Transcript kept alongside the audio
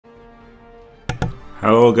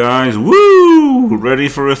Hello guys, woo! Ready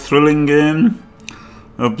for a thrilling game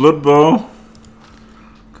of Blood Bowl.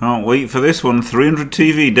 Can't wait for this one. 300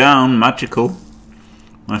 TV down, magical.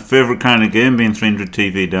 My favourite kind of game, being 300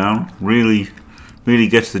 TV down. Really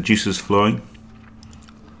gets the juices flowing.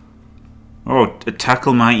 Oh, a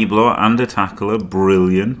tackle mighty blow and a tackler,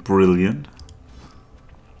 brilliant. Well,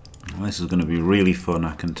 this is going to be really fun.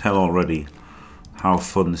 I can tell already how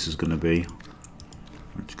fun this is going to be.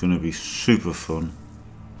 It's going to be super fun.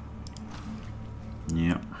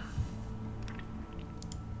 Yep.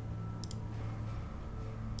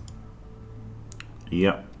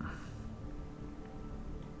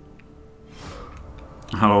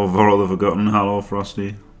 Hello, Vorol the Forgotten. Hello,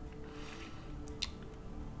 Frosty.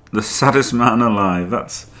 The saddest man alive.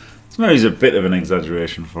 That's maybe a bit of an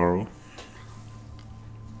exaggeration, Vorol.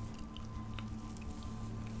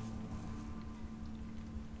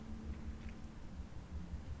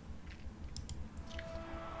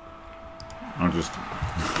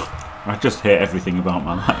 I just hate everything about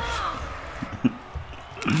my life.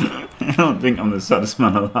 I don't think I'm the saddest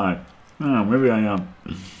man alive. Oh, maybe I am.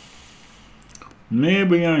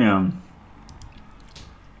 Maybe I am.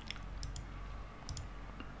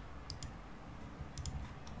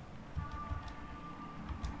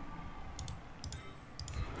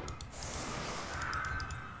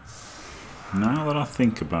 Now that I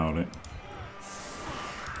think about it.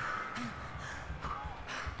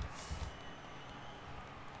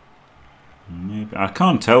 Maybe I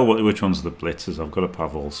can't tell which ones are the blitzers. I've got to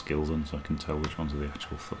have all skills on so I can tell which ones are the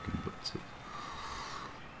actual fucking blitzers.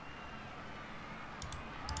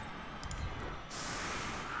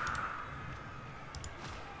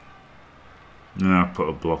 No, I put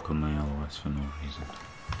a block on the LOS for no reason.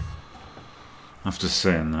 After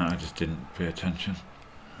saying that, I just didn't pay attention.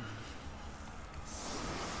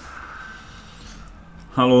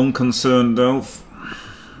 Hello, unconcerned elf.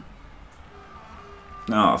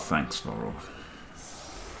 Oh, thanks, Vorol.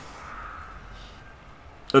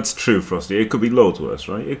 That's true, Frosty. It could be loads worse,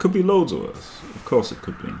 right? It could be loads worse. Of course it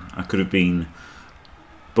could be. I could have been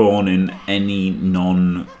born in any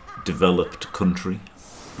non-developed country,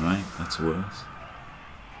 right? That's worse.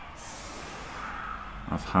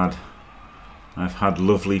 I've had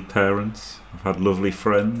lovely parents. I've had lovely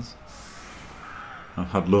friends.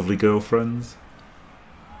 I've had lovely girlfriends.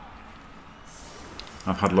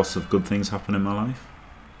 I've had lots of good things happen in my life.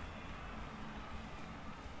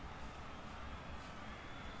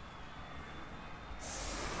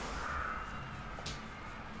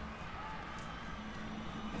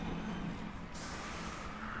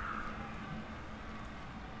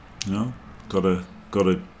 You know, got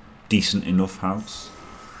a decent enough house.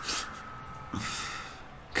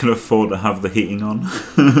 Can afford to have the heating on,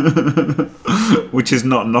 which is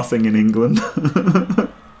not nothing in England.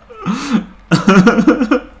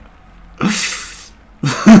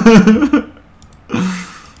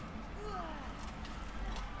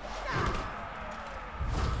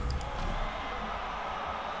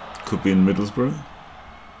 Could be in Middlesbrough.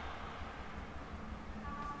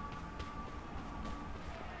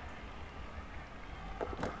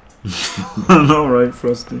 All right,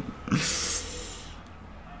 Frosty.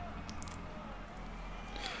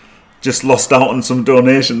 Just lost out on some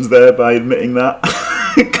donations there by admitting that.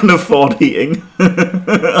 Can afford heating.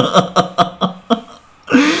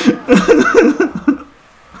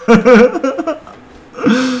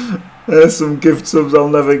 There's some gift subs I'll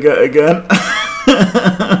never get again.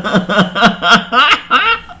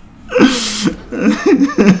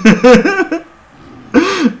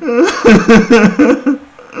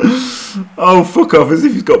 Oh, fuck off, as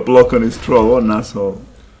if he's got block on his troll. What an asshole.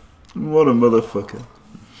 What a motherfucker.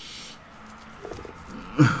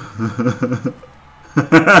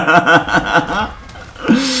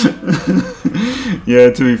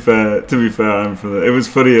 Yeah, to be fair, I'm from the. It was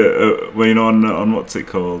funny when, you know, on what's it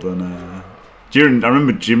called, on I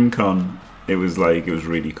remember GymCon. It was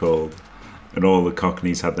really cold, and all the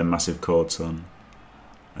Cockneys had their massive coats on,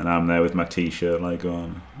 and I'm there with my t-shirt, like,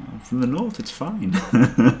 going, I'm from the north, it's fine.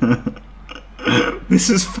 This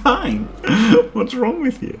is fine. What's wrong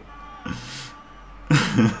with you?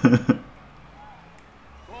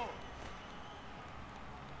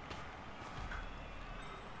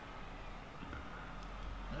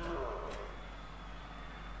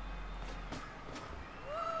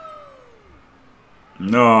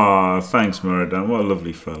 Oh, thanks, Muradan. What a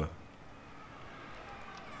lovely fella.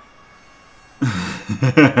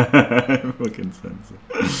 Fucking sense.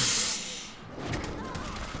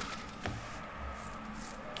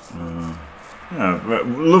 Yeah,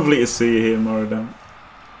 lovely to see you here, Muradan.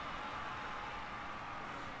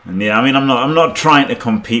 And yeah, I mean, I'm not trying to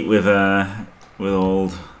compete with with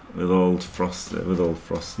old Frosty.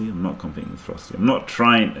 I'm not competing with Frosty. I'm not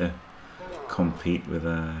trying to compete with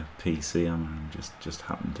a PC. I'm just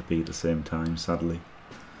happen to be at the same time, sadly.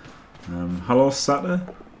 Hello,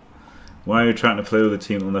 Satter. Why are you trying to play with a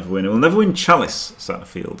team that will never win? It will never win Chalice,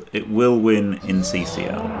 Satterfield. It will win in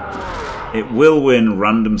CCL. It will win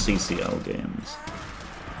random CCL games.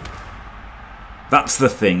 That's the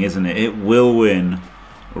thing, isn't it? It will win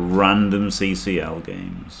random CCL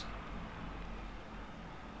games.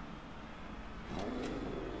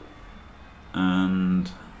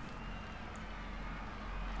 And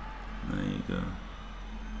there you go.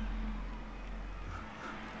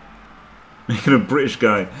 Making a British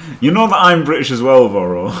guy. You know that I'm British as well,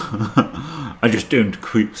 Voro. I just don't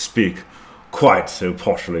speak quite so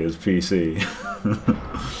poshly as PC.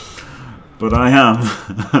 But I am.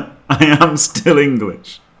 I am still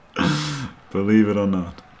English. Believe it or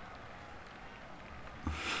not.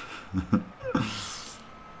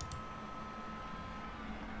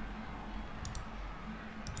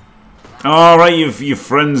 Alright, your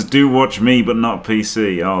friends do watch me, but not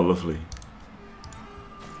PC. Oh, lovely.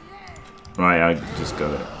 Right, I just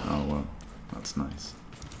got it. Oh, well. That's nice.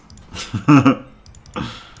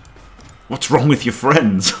 What's wrong with your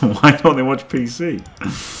friends? Why don't they watch PC?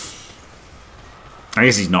 I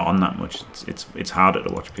guess he's not on that much. It's harder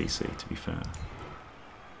to watch PC, to be fair.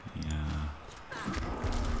 Yeah.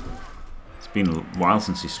 It's been a while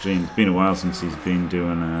since he streamed. It's been a while since he's been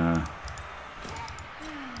doing...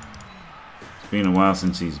 It's been a while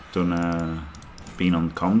since he's done... been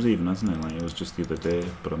on comms even, hasn't it? Like, it was just the other day.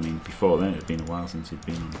 But I mean, before then, it'd been a while since he'd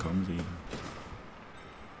been on comms even.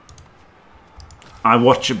 I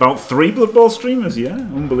watch about 3 Blood Bowl streamers, yeah.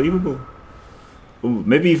 Unbelievable. Ooh,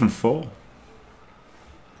 maybe even 4.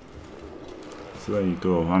 So there you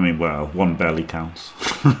go. I mean, well, 1 barely counts.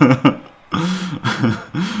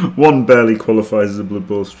 1 barely qualifies as a Blood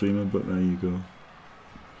Bowl streamer, but there you go.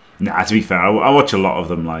 Nah, to be fair, I watch a lot of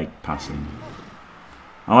them, like, passing.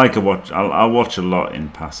 I'll watch a lot in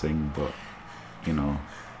passing, but, you know.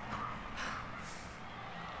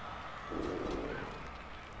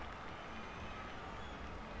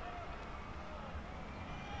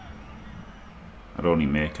 I'd only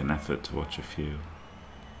make an effort to watch a few.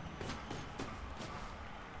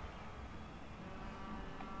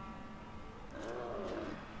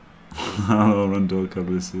 Hello, Rondo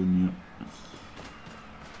Cabrissin, yeah.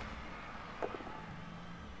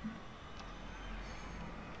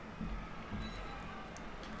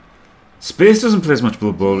 Space doesn't play as much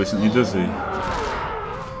Blood Bowl recently, does he?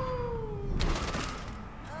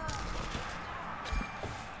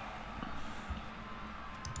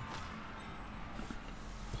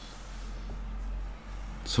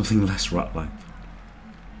 Something less rat-like.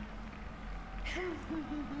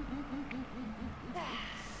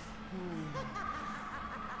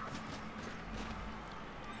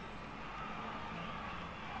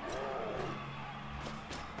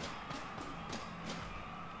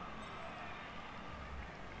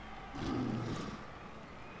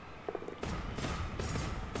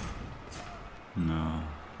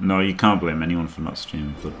 No, you can't blame anyone for not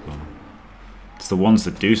streaming Blood Bowl. It's the ones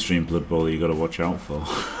that do stream Blood Bowl that you got to watch out for.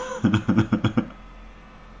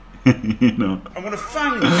 You know. I'm gonna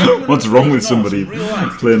find what's wrong with somebody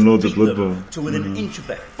playing loads of Blood Bowl? To within an inch of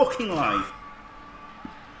their fucking life.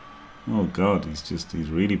 Oh God, he's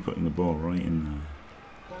really putting the ball right in there.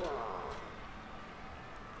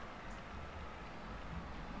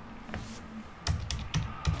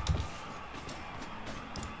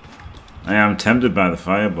 I am tempted by the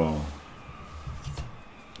fireball.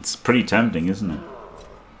 It's pretty tempting, isn't it?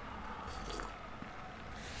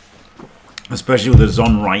 Especially with the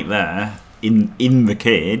Zon right there, in the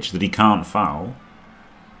cage, that he can't foul.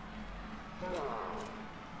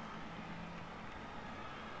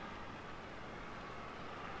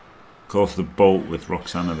 Of course, the bolt with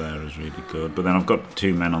Roxana there is really good. But then I've got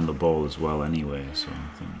 2 men on the ball as well anyway, so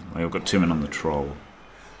I think... Like, I've got 2 men on the troll.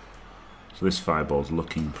 So this fireball's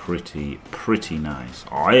looking pretty nice.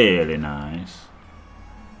 Really nice.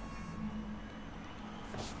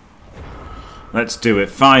 Let's do it.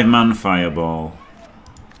 5-man fireball.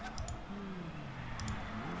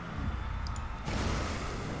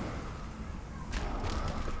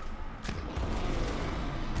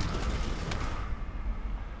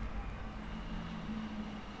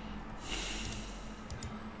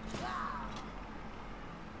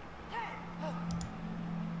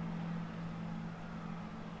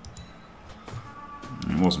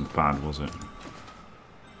 It wasn't bad, was it?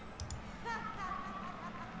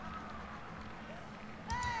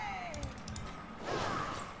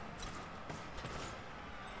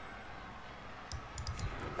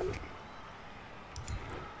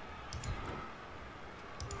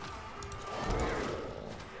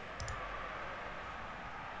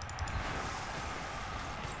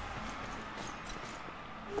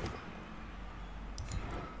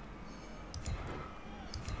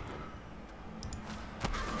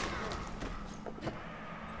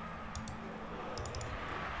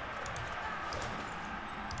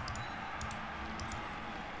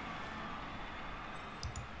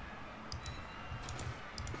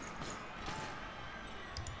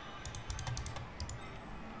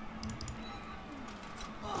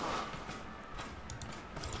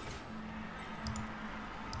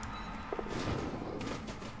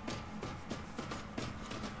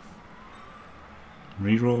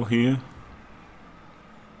 Reroll here.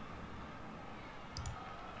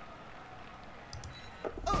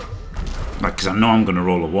 Like, because I know I'm going to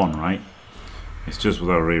roll a 1, right? It's just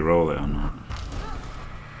whether I re-roll it or not.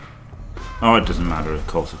 Oh, it doesn't matter. Of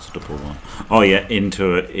course, it's a double 1. Oh yeah,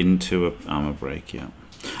 into a armor break. Yeah.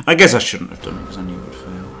 I guess I shouldn't have done it because I knew it would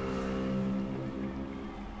fail.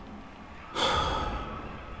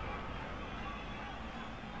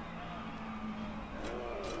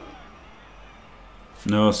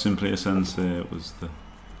 No, simply a sensei. It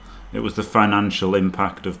was the financial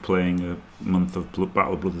impact of playing a month of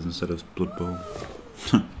Battle Brothers instead of Blood Bowl.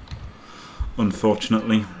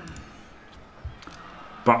 Unfortunately,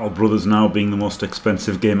 Battle Brothers now being the most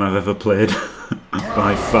expensive game I've ever played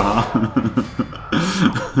by far.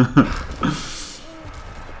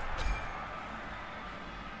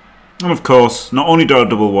 And of course, not only do I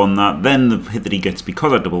double one that, then the hit that he gets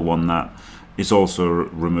because I double one that is also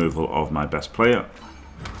removal of my best player.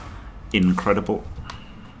 Incredible.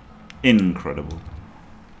 Incredible.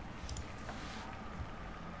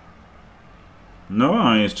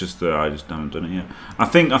 No, it's just that I just haven't done it yet. I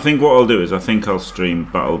think what I'll do is I think I'll stream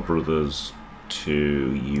Battle Brothers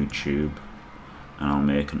to YouTube and I'll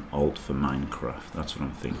make an alt for Minecraft. That's what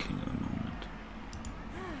I'm thinking at the moment.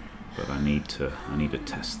 But I need to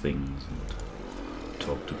test things and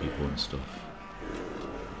talk to people and stuff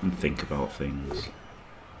and think about things.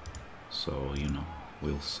 So, you know,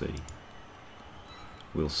 we'll see.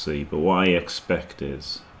 We'll see. But what I expect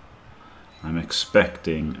is I'm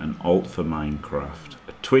expecting an alt for Minecraft,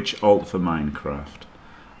 a Twitch alt for Minecraft,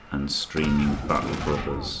 and streaming Battle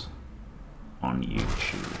Brothers on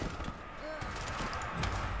YouTube.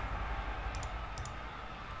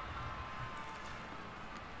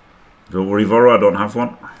 Don't worry, Voro, I don't have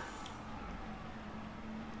one.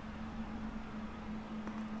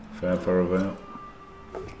 Fair for a vote.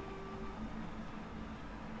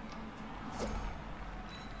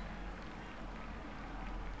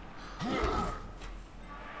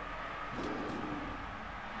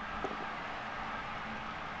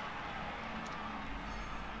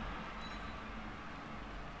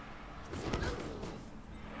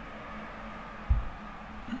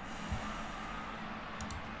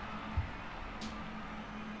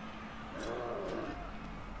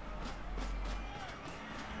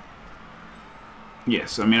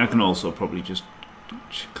 Yes, I mean I can also probably just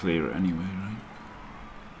clear it anyway, right?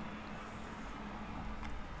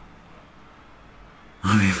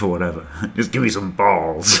 I mean, for whatever. Just give me some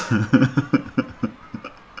balls.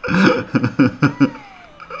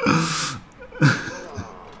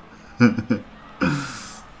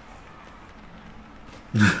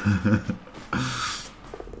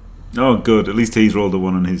 Oh, good. At least he's rolled a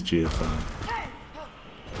 1 on his GFI.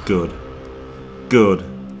 Good. Good.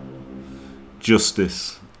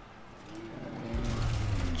 Justice.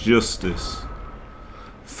 Justice.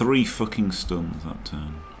 3 fucking stuns that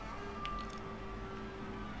turn.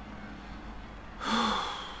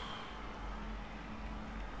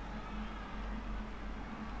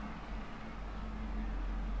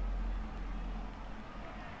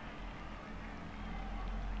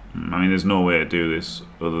 I mean, there's no way to do this.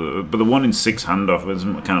 But the 1 in 6 handoff is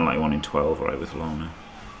kind of like 1 in 12, right, with Lona.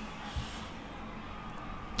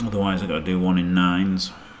 Otherwise, I got to do 1 in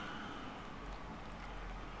 9s.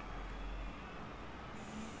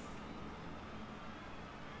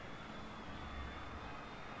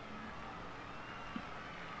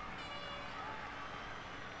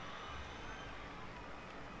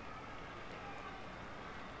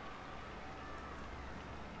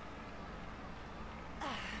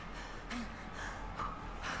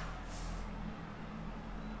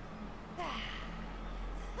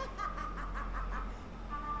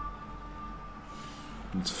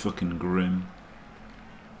 It's fucking grim.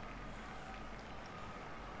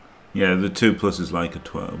 Yeah, the 2+ is like a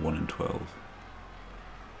 1 in 12.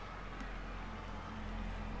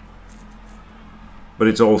 But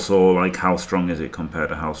it's also like how strong is it compared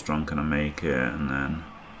to how strong can I make it, and then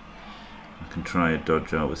I can try a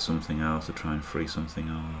dodge out with something else to try and free something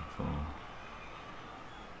up, or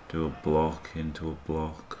do a block into a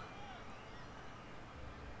block.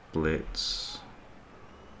 Blitz.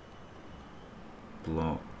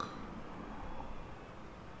 Block.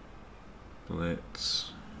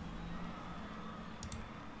 Blitz.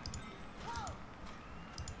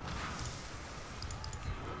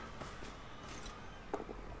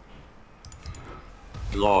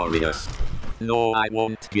 Glorious. No, I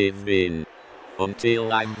won't give in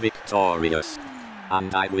until I'm victorious.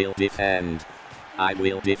 And I will defend. I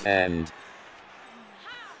will defend.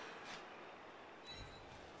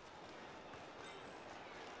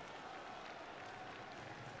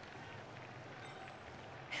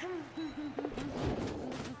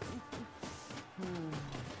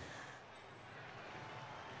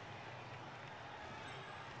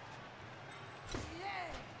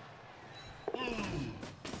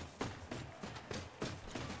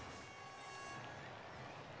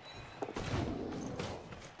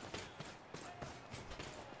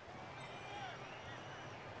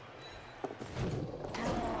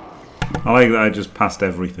 I like that I just passed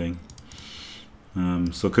everything.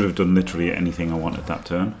 So I could have done literally anything I wanted that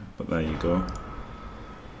turn, but there you go.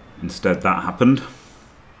 Instead that happened.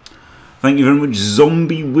 Thank you very much,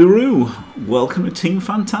 Zombie Wiru. Welcome to Team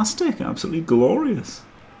Fantastic. Absolutely glorious.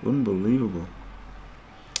 Unbelievable.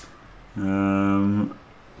 How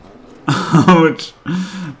much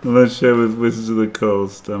let's share with Wizards of the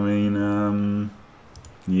Coast? I mean,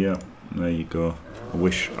 yeah, there you go. I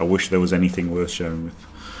wish there was anything worth sharing with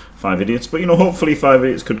 5 Idiots, but you know, hopefully 5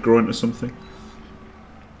 Idiots could grow into something.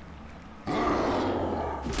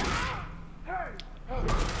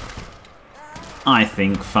 I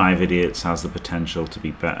think 5 Idiots has the potential to be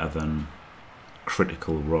better than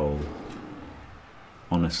Critical Role.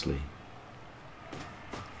 Honestly.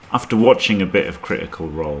 After watching a bit of Critical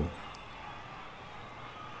Role,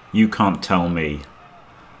 you can't tell me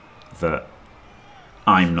that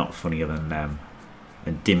I'm not funnier than them,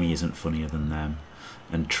 and Dimmy isn't funnier than them,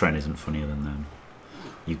 and Tren isn't funnier than them.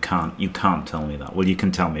 You can't tell me that. Well, you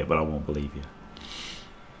can tell me it, but I won't believe you.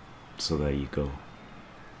 So there you go.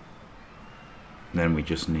 Then we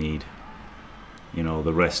just need, you know,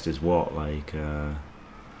 the rest is what, like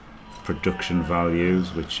production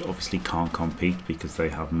values, which obviously can't compete because they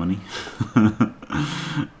have money,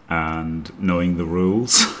 and knowing the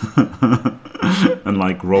rules, and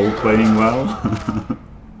like role playing well.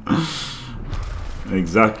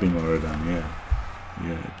 Exactly, Moradam.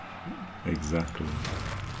 Yeah, exactly.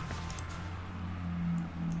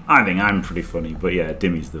 I think I'm pretty funny, but yeah,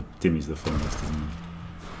 Dimmy's the funniest, isn't he?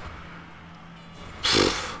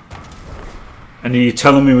 And are you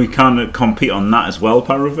telling me we can't compete on that as well,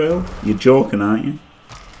 Paravale? You're joking, aren't you?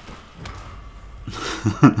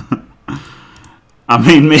 I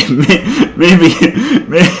mean, maybe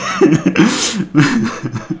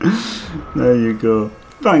there you go.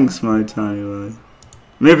 Thanks, my tiny lad.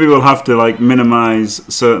 Maybe we'll have to like minimize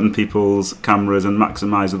certain people's cameras and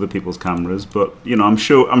maximize other people's cameras, but you know, I'm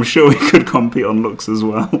sure we could compete on looks as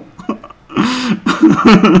well.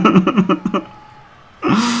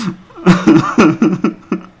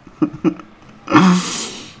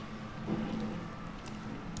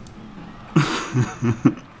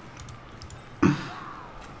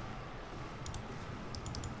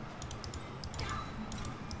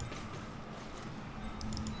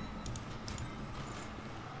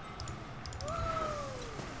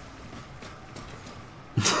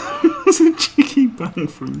 It's a cheeky bang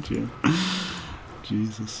from Jim.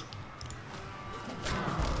 Jesus.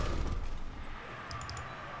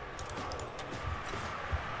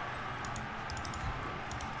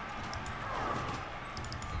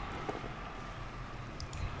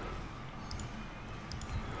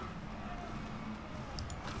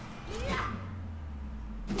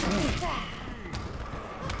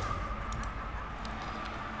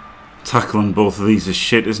 Tackling both of these is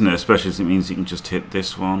shit, isn't it? Especially as it means you can just hit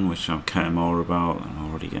this one, which I'll care more about.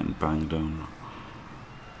 I'm already getting banged on.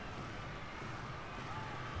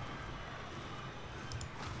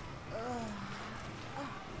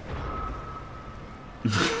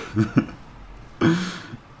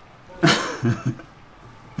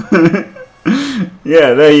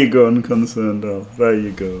 Yeah, there you go, Unconcerned Elf. There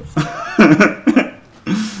you go.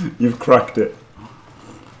 You've cracked it.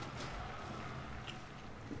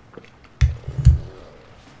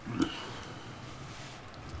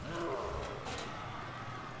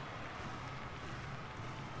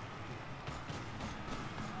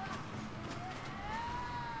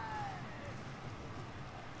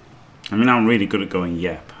 I mean, I'm really good at going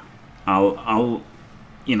yep. I'll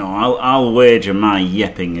wager my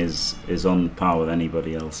yepping is on par with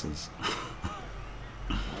anybody else's.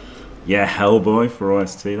 Yeah, Hellboy for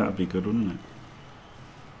OST, that'd be good, wouldn't it?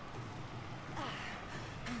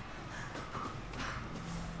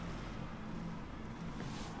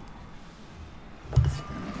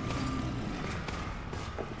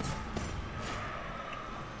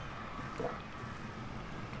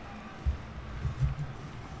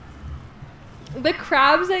 The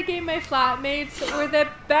crabs I gave my flatmates were the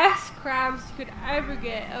best crabs you could ever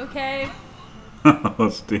get, okay? Oh,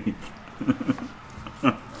 Steve.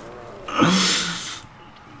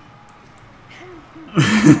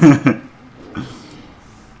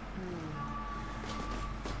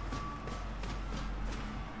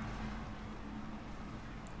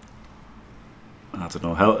 I don't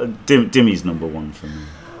know. Dimmy's number one for me.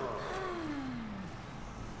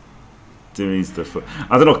 Dimmy's the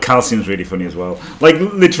I don't know. Calcium's really funny as well. Like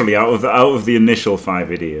literally, out of the initial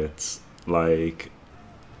 5 idiots, like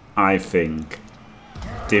I think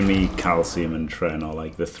Dimmy, Calcium, and Tren are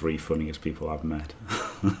like the 3 funniest people I've met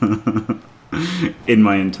in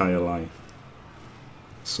my entire life.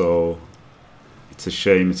 So it's a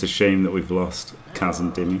shame. It's a shame that we've lost Kaz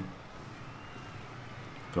and Dimmy.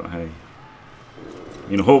 But hey,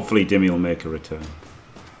 you know, hopefully Dimmy will make a return.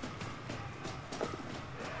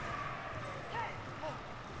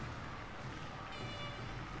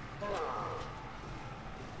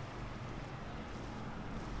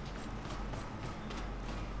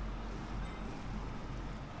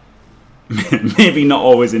 Maybe not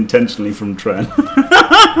always intentionally from Tren,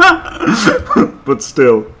 but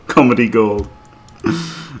still, comedy gold.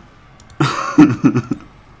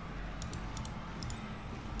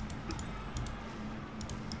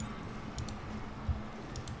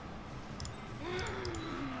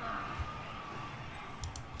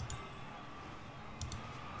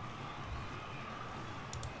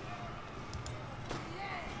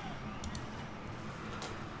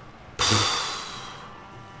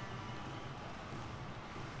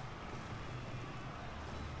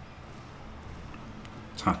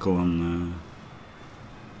 Tackle on there.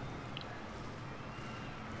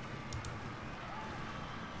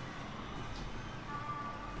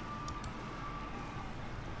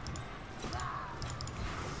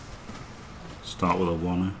 Start with a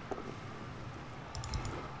oner.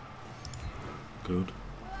 Good.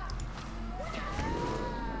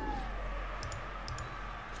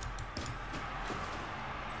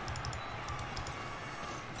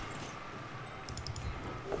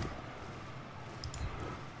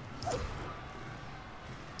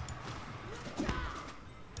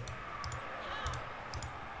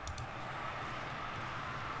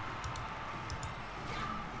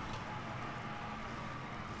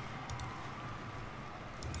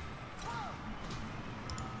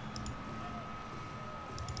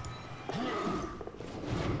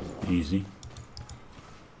 Easy.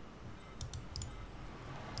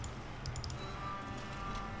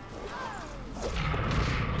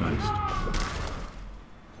 Nice.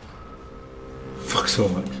 Fuck so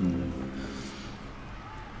much.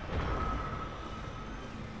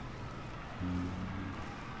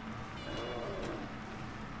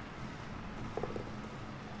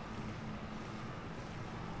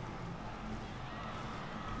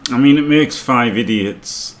 I mean, it makes 5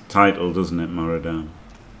 idiots title, doesn't it, Moradam?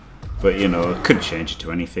 But you know, it could change it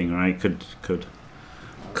to anything, right? Could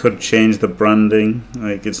change the branding.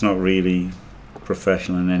 Like, it's not really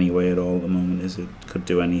professional in any way at all at the moment, is it? Could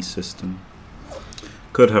do any system.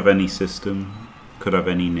 Could have any system. Could have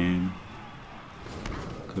any name.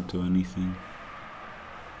 Could do anything.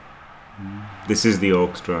 This is the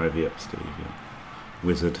Orcs drive, yep, Steve. Yep.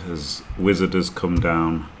 Wizard has come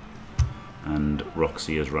down, and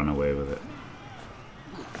Roxy has run away with it.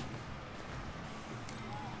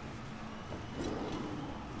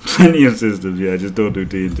 Plenty of systems, yeah, just don't do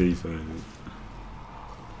D&D 5.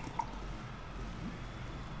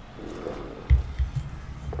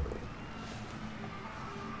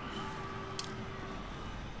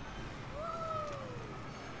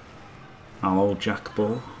 Hello, Jack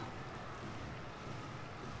Ball.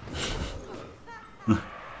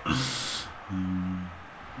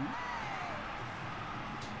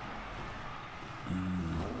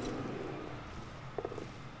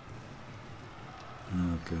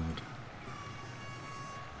 Oh, God.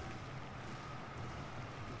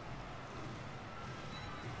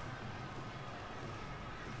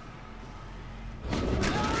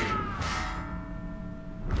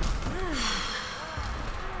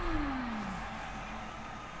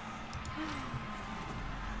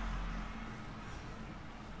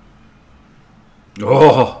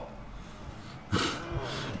 Oh!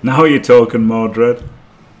 Now you're talking, Mordred.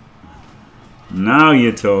 Now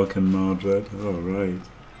you're talking, Mordred. All right.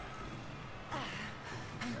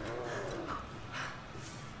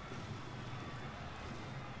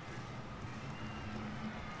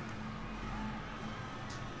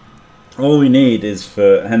 All we need is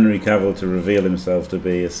for Henry Cavill to reveal himself to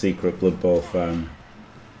be a secret Blood Bowl fan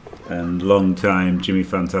and long-time Jimmy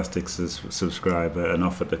Fantastic subscriber and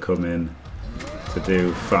offer to come in to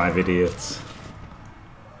do 5 idiots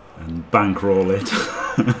and bankroll it.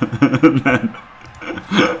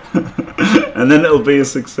 and then it'll be a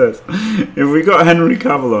success. If we got Henry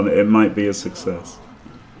Cavill on it, it might be a success.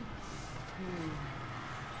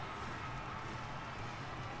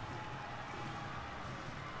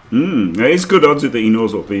 It's good odds that he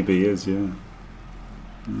knows what BB is, yeah.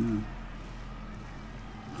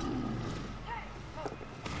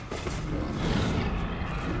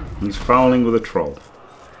 He's fouling with a troll.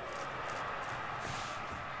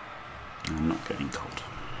 I'm not getting cold.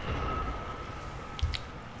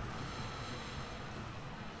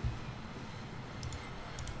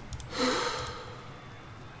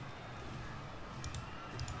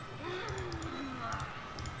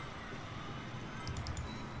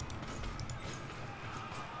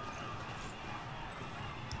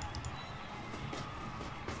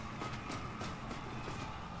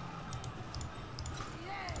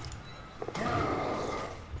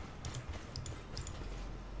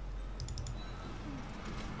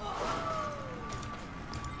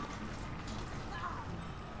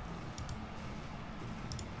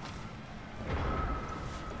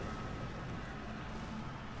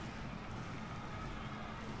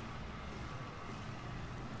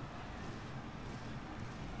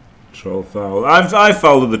 Troll foul. I've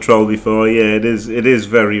fouled with the troll before. Yeah, it is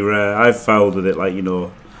very rare. I've fouled with it, like, you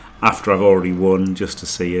know, after I've already won, just to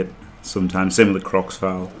see it. Sometimes same with the Crocs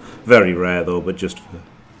foul. Very rare though, but just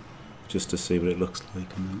to see what it looks like.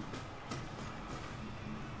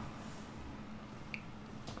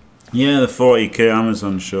 Yeah, the 40k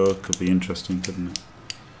Amazon show could be interesting, couldn't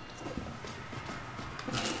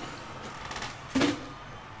it?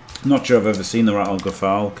 Not sure I've ever seen the rat or go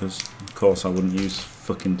foul, because of course I wouldn't use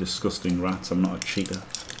fucking disgusting rats. I'm not a cheater.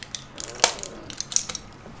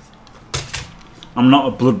 I'm not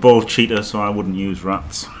a Blood Bowl cheater, so I wouldn't use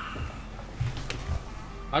rats.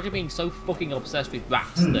 Imagine being so fucking obsessed with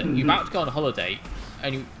rats that you're about to go on a holiday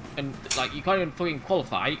and like you can't even fucking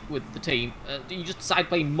qualify with the team. You just decide to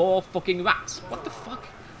play more fucking rats. What the fuck?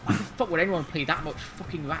 Why the fuck would anyone play that much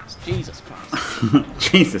fucking rats? Jesus Christ.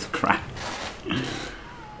 Jesus Christ.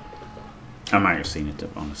 I might have seen it,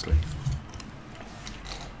 honestly.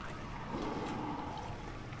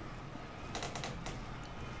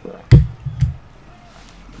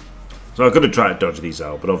 So I could have tried to dodge these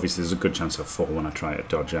out, but obviously there's a good chance I'll fall when I try to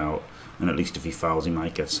dodge out. And at least if he fouls, he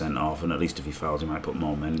might get sent off. And at least if he fouls, he might put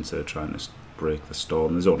more men instead of trying to break the stall.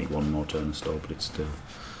 And there's only one more turn of stall, but it's still...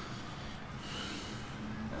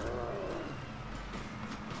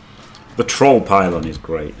 The troll pylon is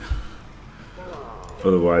great.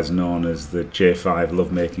 Otherwise known as the J5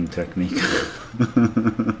 lovemaking technique.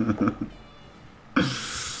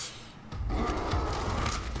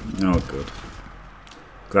 Oh, good.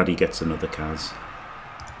 Glad he gets another Kaz.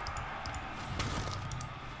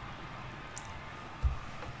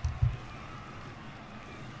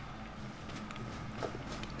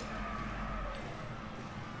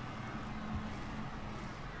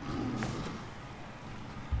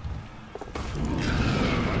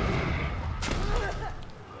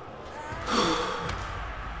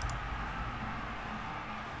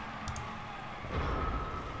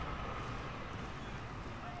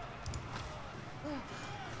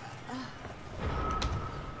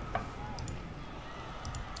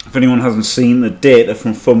 If anyone hasn't seen the data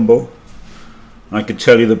from Fumble, I could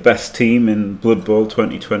tell you the best team in Blood Bowl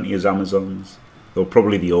 2020 is Amazons. They're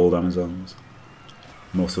probably the old Amazons.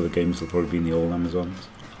 Most of the games will probably be in the old Amazons.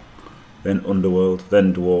 Then Underworld,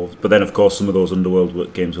 then Dwarves. But then of course some of those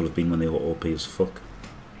Underworld games will have been when they were OP as fuck.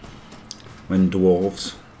 Then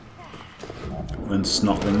Dwarves. Then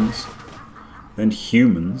Snotlings. Then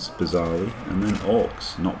Humans, bizarrely. And then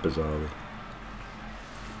Orcs, not bizarrely.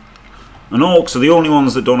 And Orcs are the only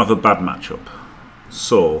ones that don't have a bad matchup.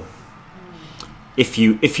 So, if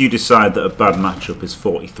you decide that a bad matchup is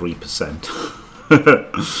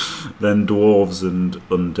 43%, then Dwarves and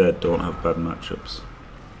Undead don't have bad matchups.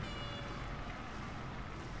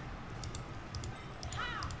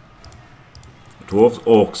 Dwarves,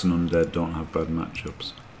 Orcs and Undead don't have bad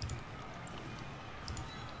matchups.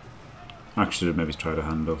 Actually, maybe try to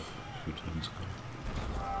hand off a few times.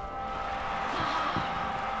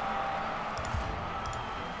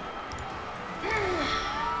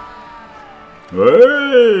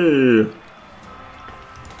 Hey!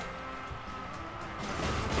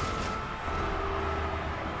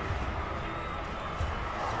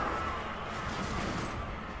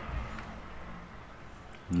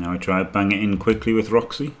 Now I try to bang it in quickly with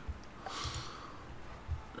Roxy.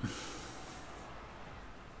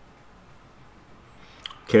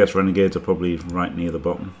 Chaos Renegades are probably right near the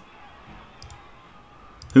bottom.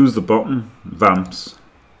 Who's the bottom? Vamps.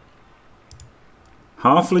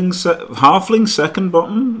 Halfling second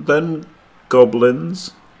bottom, then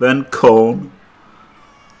Goblins, then Corn,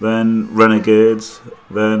 then Renegades,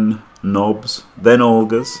 then Knobs, then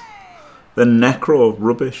Ogres, then Necro,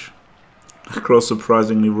 rubbish. Necro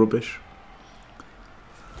surprisingly rubbish.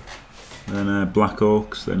 Then Black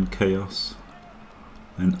Orcs, then Chaos,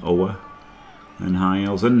 then Oa, then High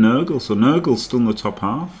Elves, then Nurgle. So Nurgle's still in the top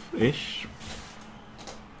half-ish.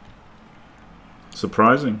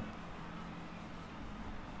 Surprising.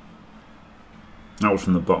 That was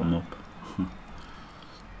from the bottom up.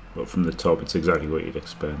 But from the top, it's exactly what you'd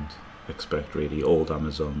expect really. Old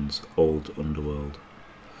Amazons, old Underworld.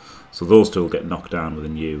 So those two will get knocked down with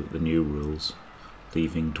the new rules,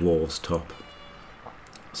 leaving dwarves top,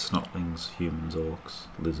 snotlings, humans, orcs,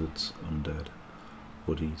 lizards, undead,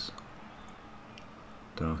 woodies,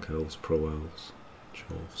 dark elves, pro elves,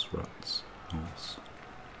 dwarves, rats, Norse.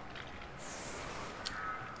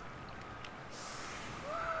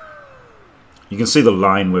 You can see the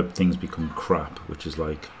line where things become crap, which is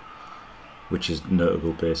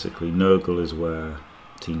Nurgle basically. Nurgle is where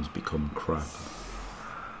teams become crap.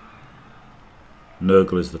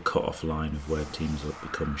 Nurgle is the cut-off line of where teams have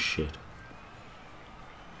become shit.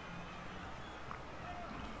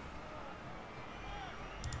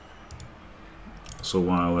 So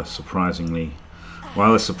while they're surprisingly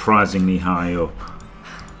high up,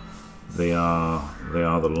 they are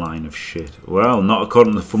the line of shit. Well, not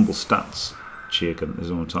according to the Fumble stats. Chicken is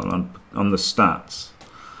what I'm talking on the stats.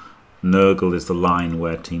 Nurgle is the line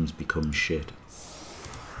where teams become shit.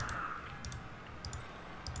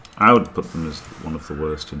 I would put them as one of the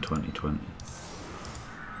worst in 2020.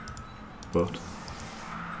 But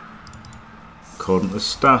according to the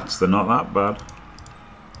stats, they're not that bad.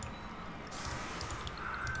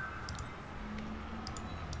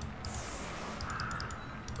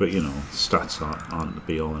 But you know, stats aren't the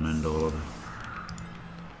be all and end all of it.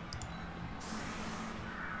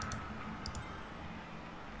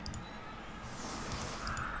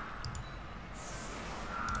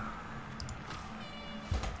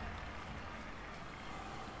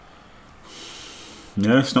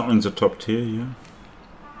 Yeah, Snotlings are top tier, yeah.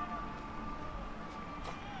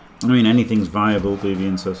 I mean, anything's viable, BB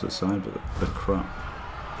incest aside, but they're crap.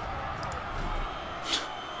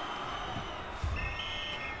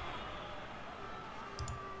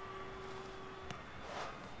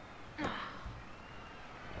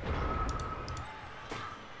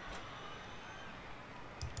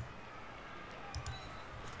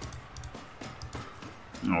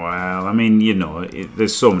 Well, I mean, you know,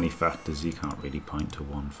 there's so many factors, you can't really point to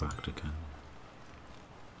one factor, can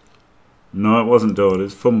you? No, it wasn't Dora,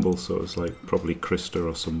 it's Fumble, so it's like probably Krista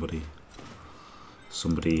or somebody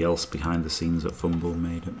else behind the scenes at Fumble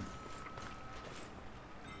made it.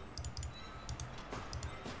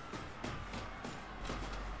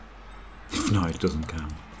 If not, it doesn't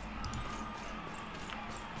count.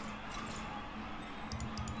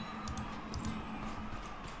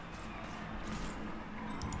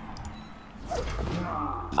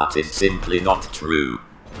 That is simply not true.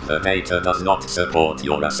 The data does not support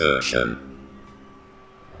your assertion.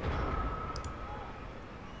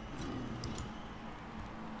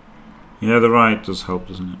 Yeah, the right does help,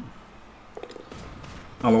 doesn't it?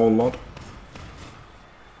 Hello, lad.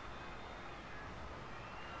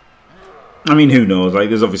 I mean, who knows? Like,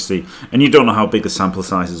 there's obviously, and you don't know how big the sample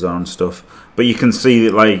sizes are and stuff, but you can see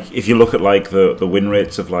that, like, if you look at like the win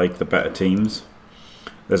rates of like the better teams,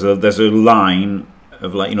 there's a line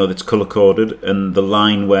of, like, you know, that's color coded, and the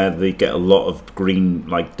line where they get a lot of green,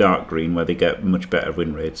 like dark green, where they get much better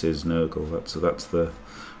win rates is Nurgle. That's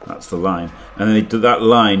the line, and that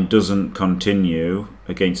line doesn't continue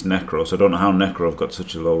against Necro. So I don't know how Necro have got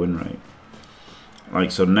such a low win rate. Like,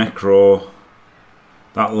 so Necro,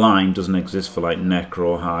 that line doesn't exist for like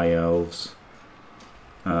Necro, High Elves,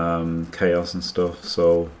 Chaos and stuff.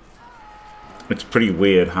 So it's pretty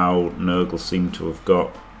weird how Nurgle seem to have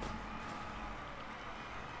got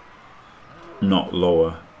not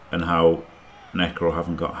lower, and how Necro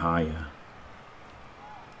haven't got higher.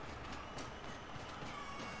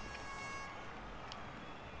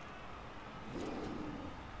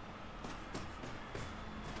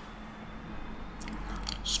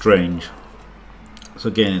 Strange. So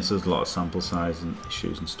again, it's there's a lot of sample size and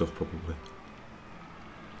issues and stuff probably.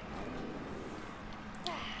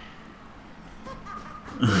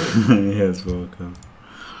 Yes, welcome.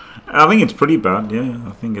 I think it's pretty bad, yeah.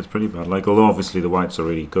 I think it's pretty bad. Like, although obviously the whites are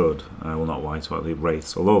really good. Well, not whites, but the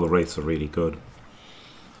wraiths. Although the wraiths are really good.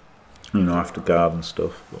 You know, after guard and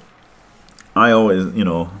stuff. But I always, you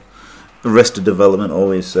know, the rest of development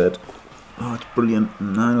always said, oh, it's brilliant.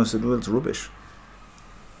 And I said, well, it's rubbish.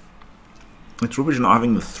 It's rubbish not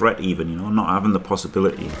having the threat even, you know, not having the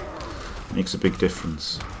possibility makes a big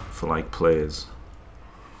difference for, like, players.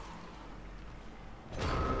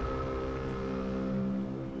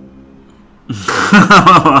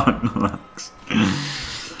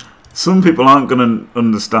 Some people aren't going to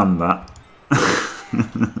understand that.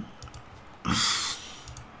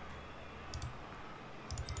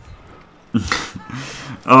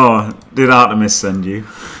 Oh, did Artemis send you?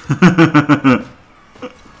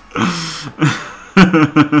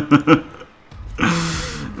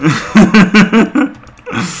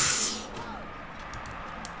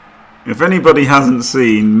 If anybody hasn't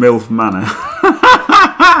seen MILF Manor,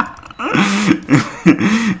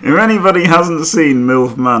 if anybody hasn't seen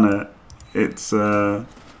MILF Manor, it's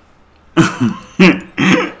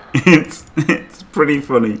it's pretty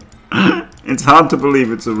funny. It's hard to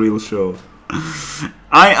believe it's a real show.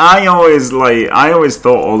 I always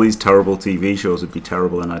thought all these terrible TV shows would be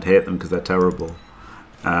terrible, and I'd hate them because they're terrible.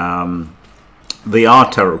 They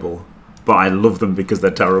are terrible, but I love them because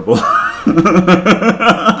they're terrible.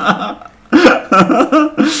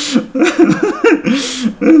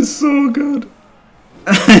 It's so good.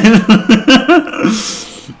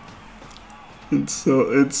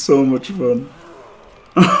 It's so much fun.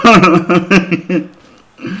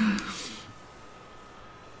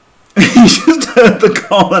 He just heard the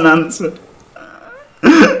call and answered.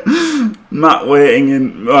 Matt waiting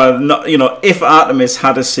in. Not, you know, if Artemis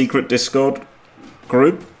had a secret Discord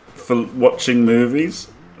group for watching movies,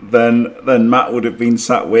 then Matt would have been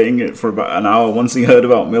sat waiting it for about an hour once he heard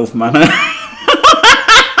about MILF Manor.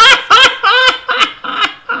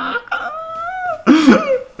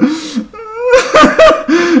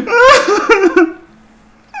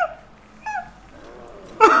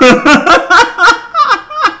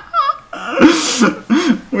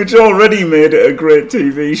 Which already made it a great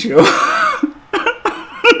TV show.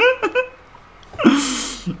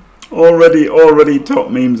 already top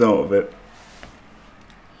memes out of it.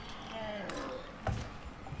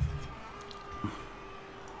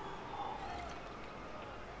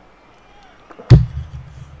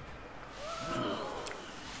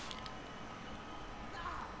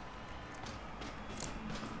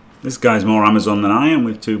 This guy's more Amazon than I am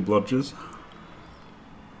with 2 blodgers.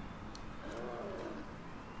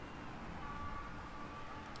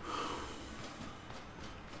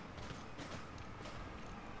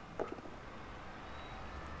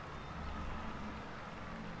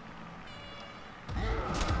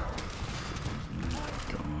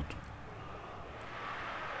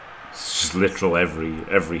 Literal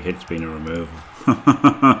every hit's been a removal.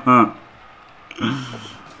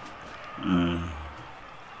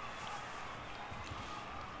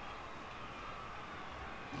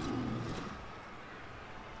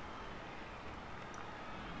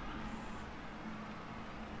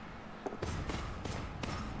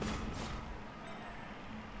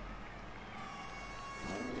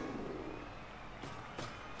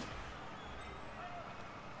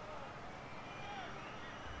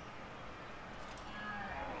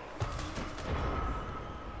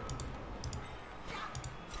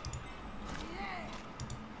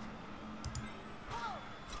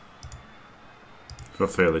 If I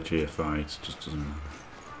fail a GFI, it just doesn't matter.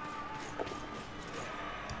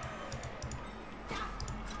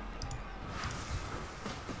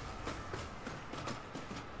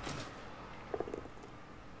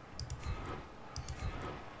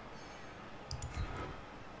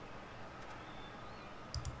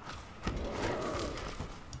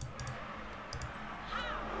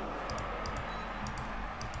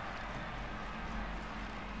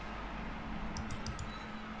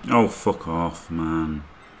 Oh, fuck off, man.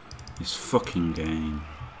 This fucking game.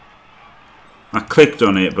 I clicked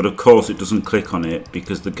on it, but of course it doesn't click on it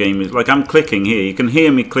because the game is... Like, I'm clicking here. You can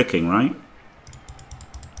hear me clicking, right?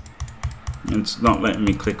 It's not letting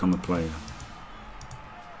me click on the player.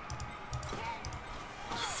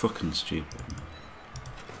 It's fucking stupid, man.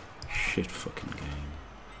 Shit fucking game.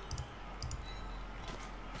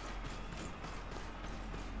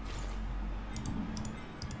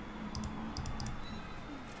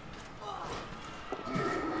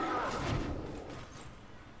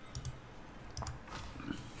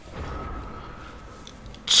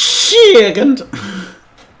 Second.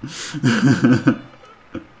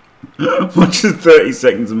 Watch the 30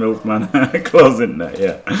 seconds of MILF Manor. Closing that,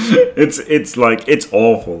 yeah. It's like, it's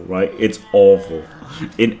awful, right? It's awful.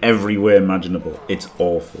 In every way imaginable. It's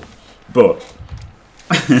awful. But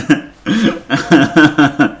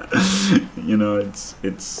you know,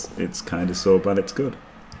 it's kind of so bad it's good.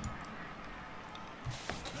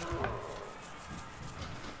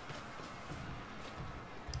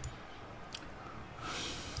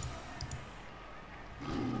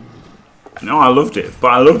 No, I loved it, but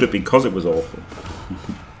I loved it because it was awful.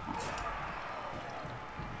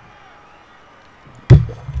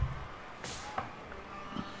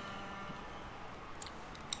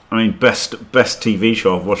 I mean, best TV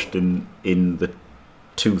show I've watched in the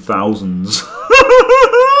 2000s.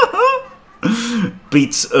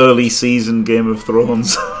 Beats early season Game of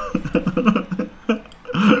Thrones.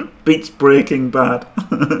 Beats Breaking Bad.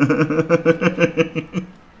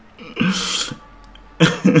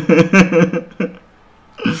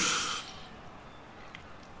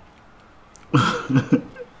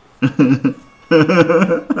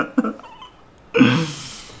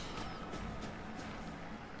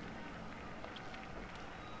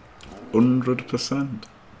 100%.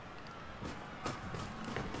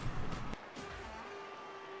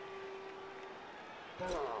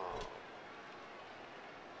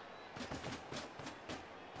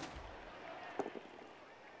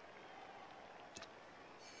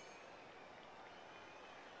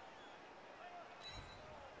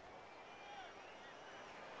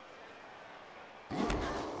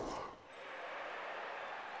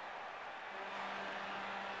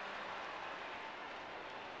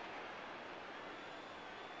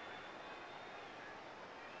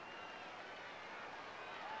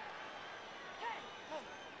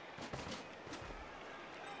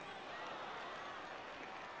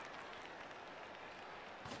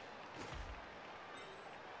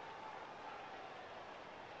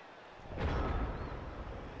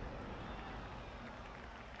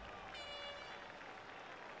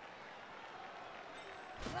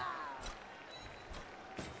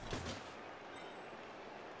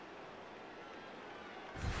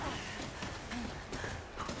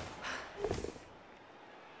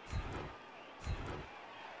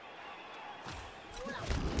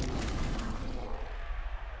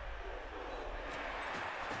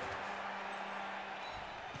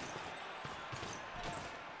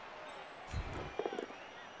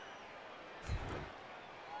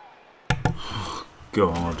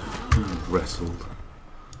 God, wrestled.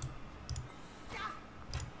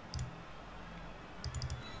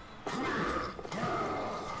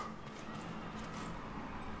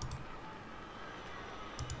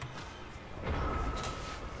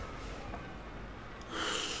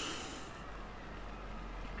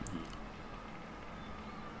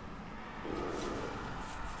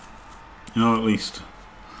 You know, at least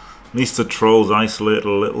the trolls isolate a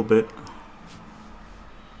little bit.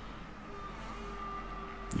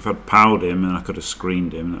 If I'd powered him and I could have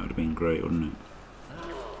screened him, that would have been great, wouldn't it?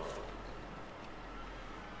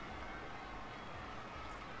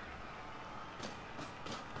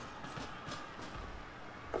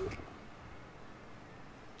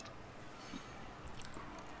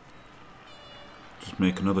 Just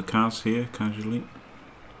make another cast here, casually.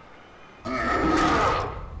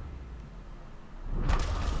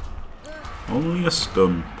 Only a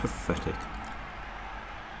stun. Pathetic.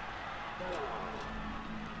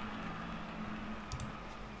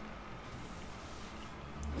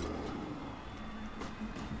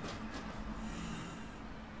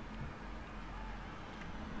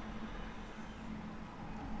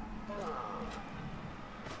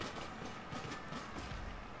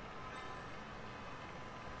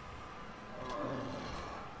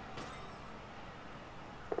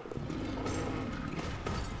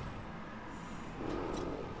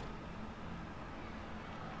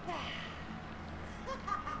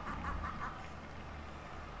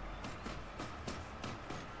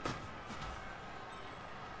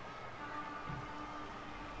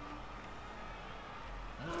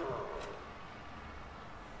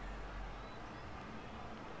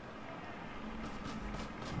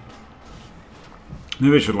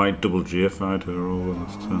 Maybe I should like double GFI'd her over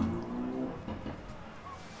this turn.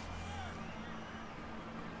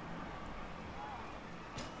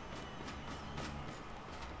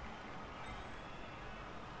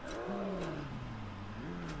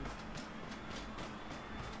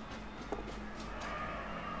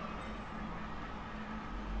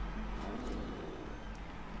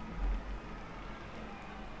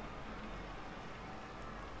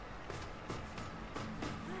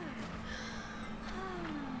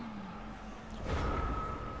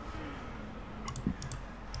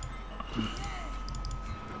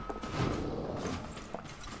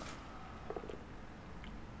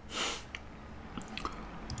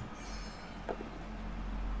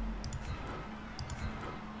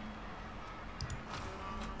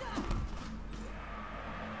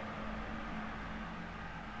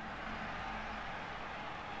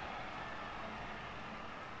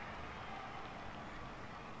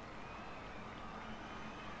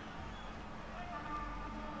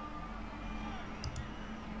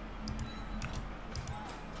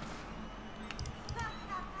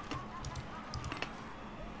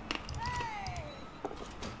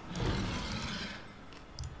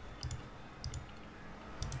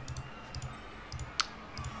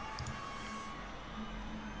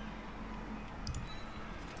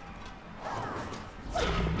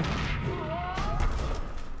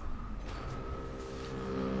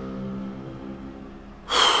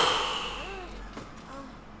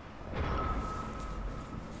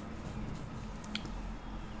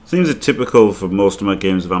 Seems a typical for most of my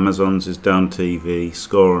games of Amazon's is down TV,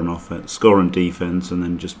 score on offense, score on defense, and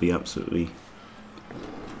then just be absolutely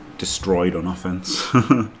destroyed on offense.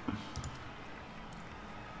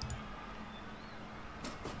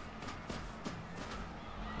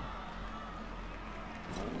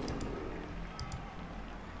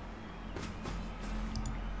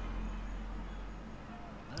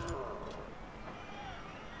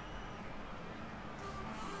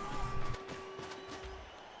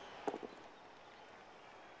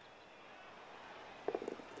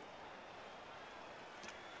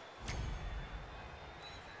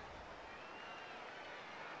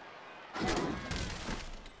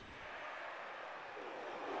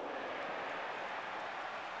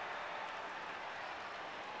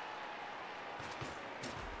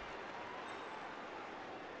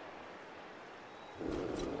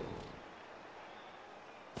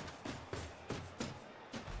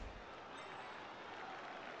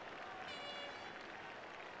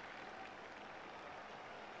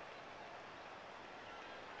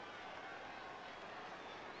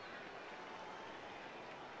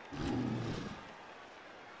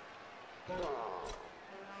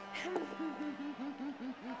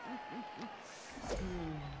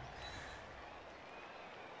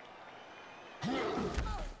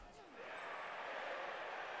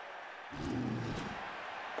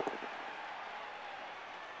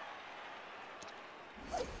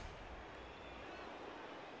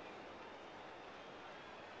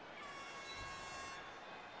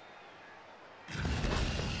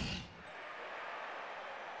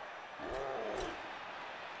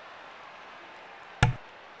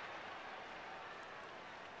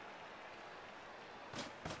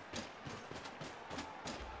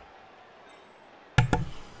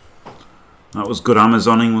 That was good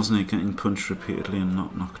Amazoning, wasn't it? Getting punched repeatedly and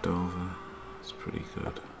not knocked over. It's pretty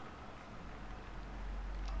good.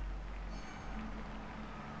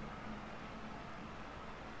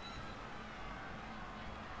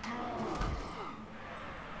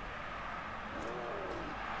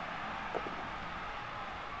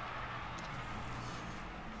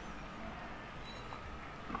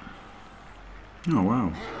 Oh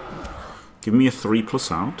wow. Give me a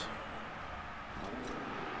 3+ out.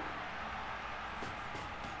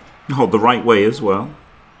 Oh, the right way as well.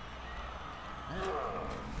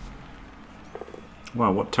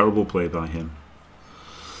 Wow, what terrible play by him.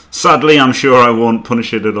 Sadly, I'm sure I won't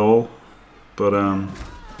punish it at all. But,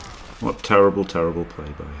 what terrible, terrible play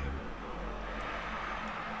by him.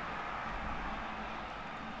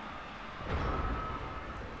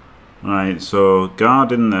 Right, so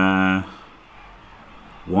guard in there.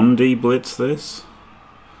 1D blitz this.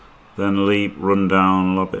 Then leap, run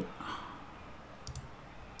down, lob it.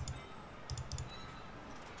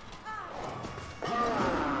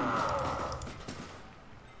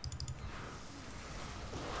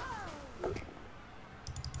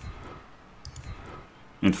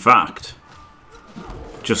 In fact,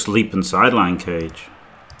 just leap and sideline cage.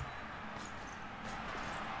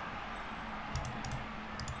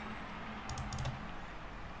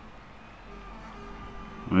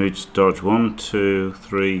 We just dodge 1, 2,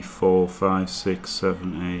 3, 4, 5, 6,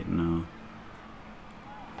 7, 8. No.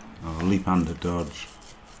 Oh, leap and a dodge.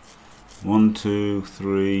 1, 2,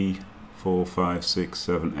 3, 4, 5, 6,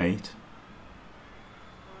 7, 8.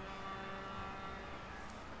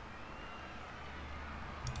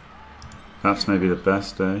 That's maybe the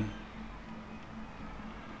best, eh?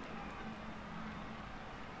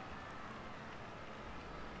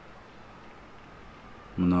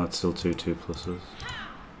 Well, no, it's still 2 2+.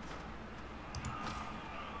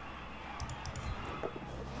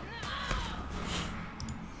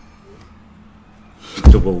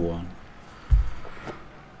 Double 1.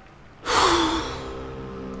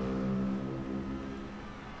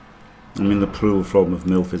 I mean, the plural form of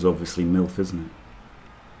MILF is obviously MILF, isn't it?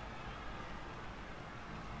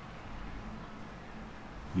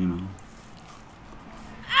 You know.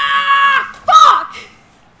 Ah, fuck!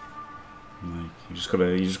 Like you just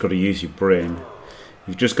gotta use your brain.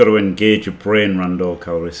 You've just got to engage your brain, Randor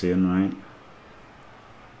Calrissian, right?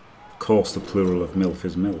 Of course, the plural of MILF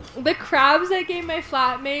is MILF. The crabs I gave my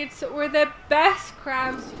flatmates were the best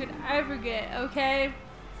crabs you could ever get, okay?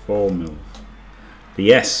 For MILF.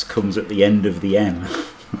 The S comes at the end of the M.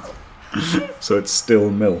 So it's still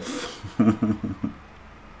MILF.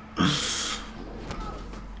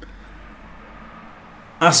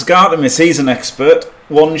 Ask Artemis, he's an expert.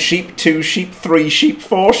 1 sheep, 2 sheep, 3 sheep,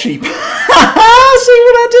 4 sheep. See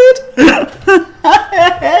what I did?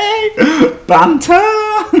 Banter!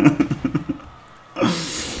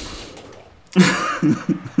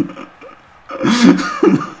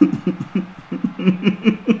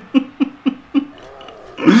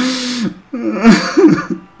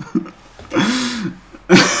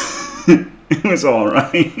 was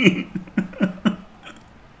alright.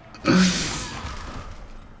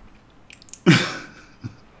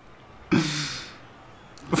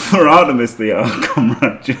 For Artemis they are,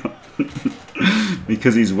 Comrade John.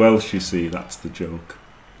 Because he's Welsh, you see, that's the joke.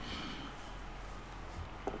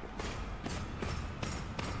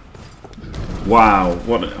 Wow,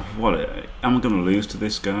 what am I going to lose to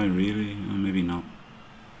this guy, really? Or maybe not.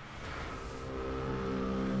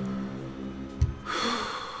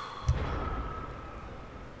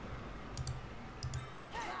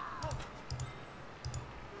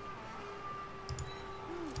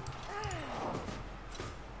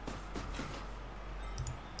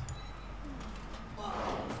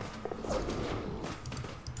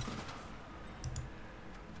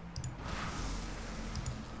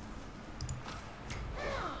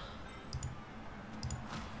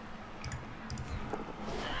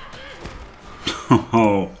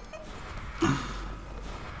 Oh.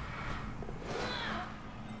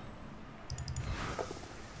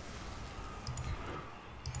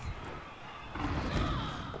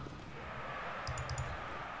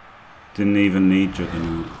 Didn't even need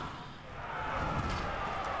Juggernaut.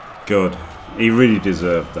 Good. He really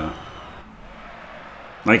deserved that.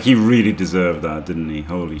 Like, he really deserved that, didn't he?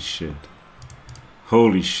 Holy shit.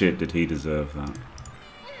 Holy shit, did he deserve that.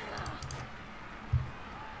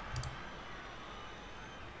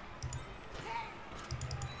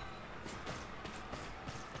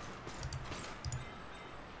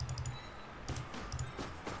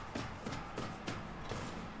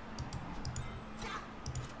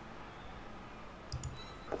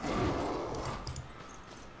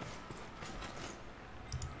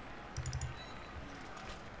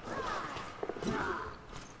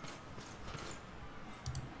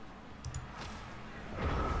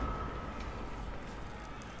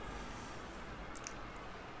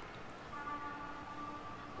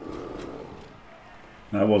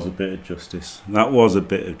 That was a bit of justice. That was a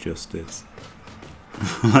bit of justice.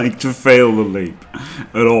 Like, to fail the leap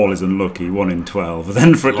at all is unlucky, 1 in 12.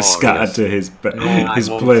 Then for it to scatter to his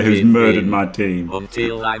player who's murdered my team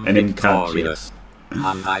until I'm and him catch it.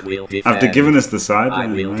 And I will defend. After giving us the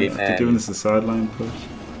sideline, right? After giving us the sideline push.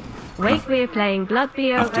 Wait, we're playing Blood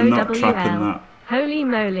BOOWL. After not trapping that. Holy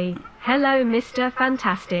moly. Hello, Mr.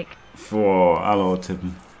 Fantastic. Hello,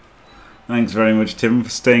 Tim. Thanks very much, Tim, for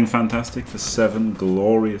staying fantastic for 7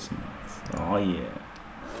 glorious minutes. Oh, yeah.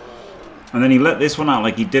 And then he let this one out,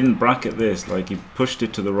 like he didn't bracket this, like he pushed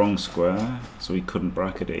it to the wrong square, so he couldn't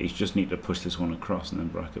bracket it. He just needed to push this one across and then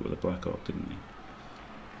bracket with a Black Orc, didn't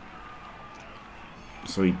he?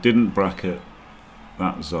 So he didn't bracket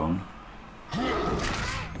that zone.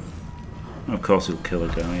 Of course he'll kill a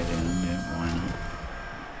guy at the end, yeah, why not?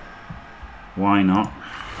 Why not?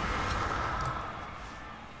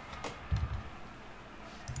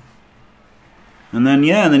 And then,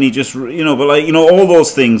 yeah, and then he just, you know, but like, you know, all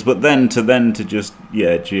those things, but then to just,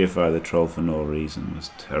 yeah, GFI the troll for no reason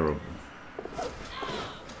was terrible.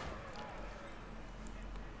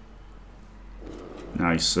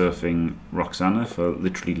 Now he's surfing Roxana for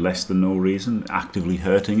literally less than no reason, actively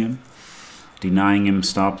hurting him, denying him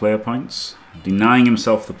star player points, denying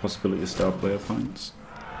himself the possibility of star player points.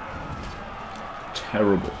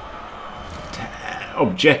 Terrible.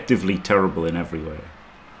 Objectively terrible in every way.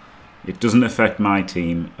 It doesn't affect my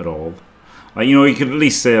team at all. Like, you know, he could at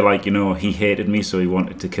least say, like, you know, he hated me, so he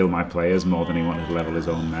wanted to kill my players more than he wanted to level his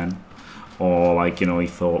own men. Or, like, you know, he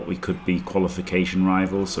thought we could be qualification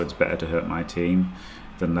rivals, so it's better to hurt my team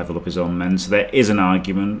than level up his own men. So there is an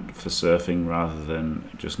argument for surfing rather than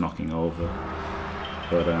just knocking over.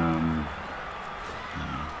 But,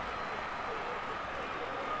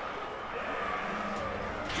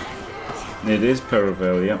 it is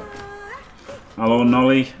Paravel, yep. Hello,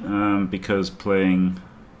 Nolly, because playing...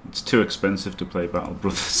 It's too expensive to play Battle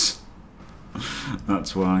Brothers.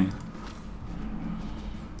 That's why.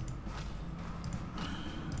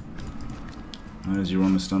 There's your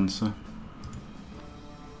honest answer.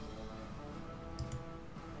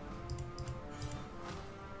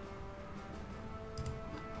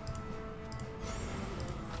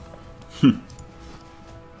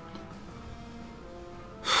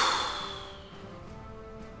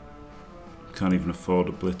 Can't even afford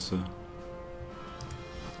a blitzer.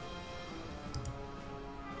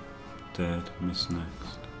 Dead, miss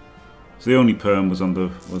next. So the only perm was on a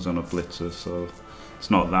blitzer, so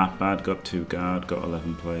it's not that bad. Got 2 guard, got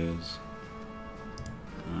 11 players.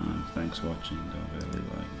 Thanks for watching. Don't really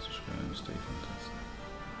like and subscribe. Stay fantastic.